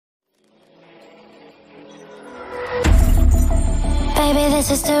Baby,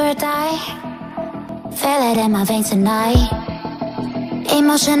 this is do or die. Feel it in my veins tonight.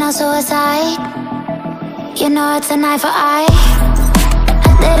 Emotional suicide. You know it's an eye for eye.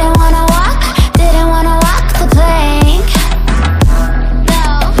 I didn't wanna walk the plank.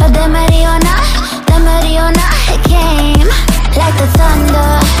 But the Mariona, it came like the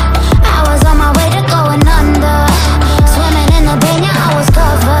thunder. I was on my way to going under. Swimming in the pain, yeah, I was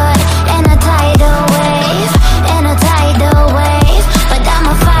covered in a tidal wave, but I'm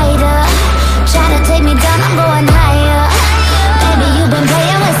a fighter. Try to take me down, I'm going higher. Baby, you've been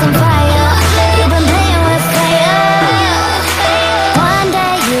playing with some fire. You've been playing with fire. One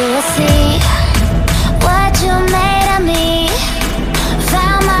day you will see what you made of me.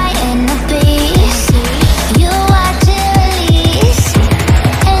 Found my inner peace. You watch it release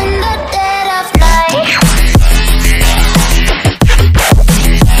in the dead of night.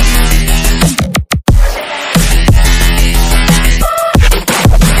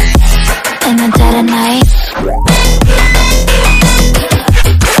 In the dead of night.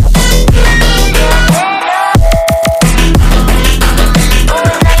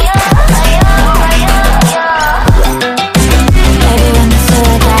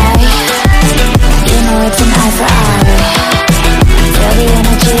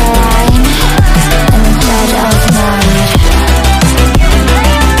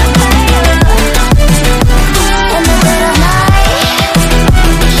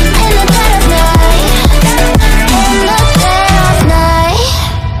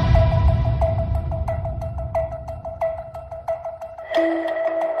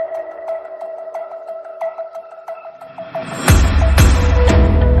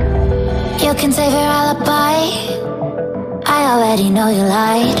 You can save your alibi. I already know you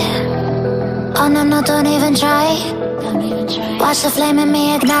lied. Oh no, no, don't even try. Watch the flame in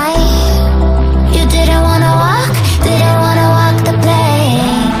me ignite. You didn't wanna walk the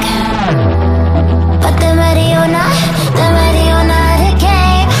plank. But the Mariona, it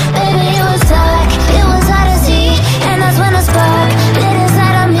came. Baby, it was dark, it was hard to see. And that's when a spark lit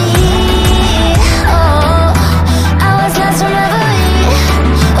inside of me. Oh, I was lost from reverie.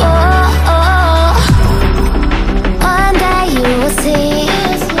 One day you will see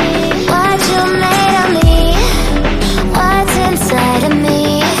what you made of me, what's inside of me.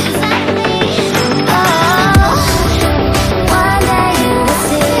 One day you will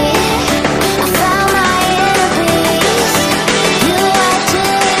see I found my inner peace. You watch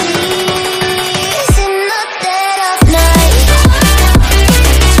it release in the dead of night.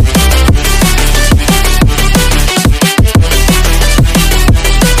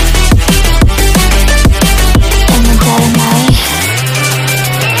 In the dead of night.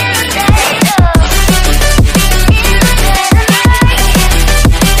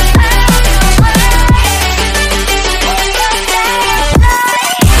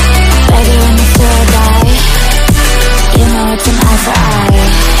 Baby, when it's do or die, you know it's an eye for eye.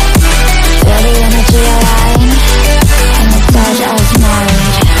 Feel the energy align in the dead of night.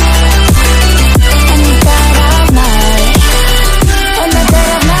 In the dead of night. In the dead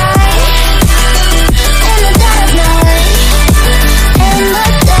of night. In the dead of night. In the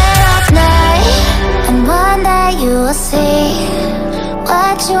dead of night. And one day you will see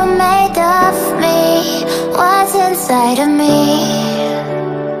what you made of me, what's inside of me.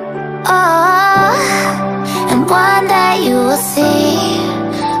 Oh, and one day you will see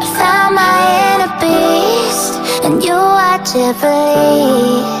I found my inner beast, and you watch it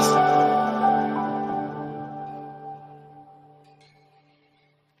bleed.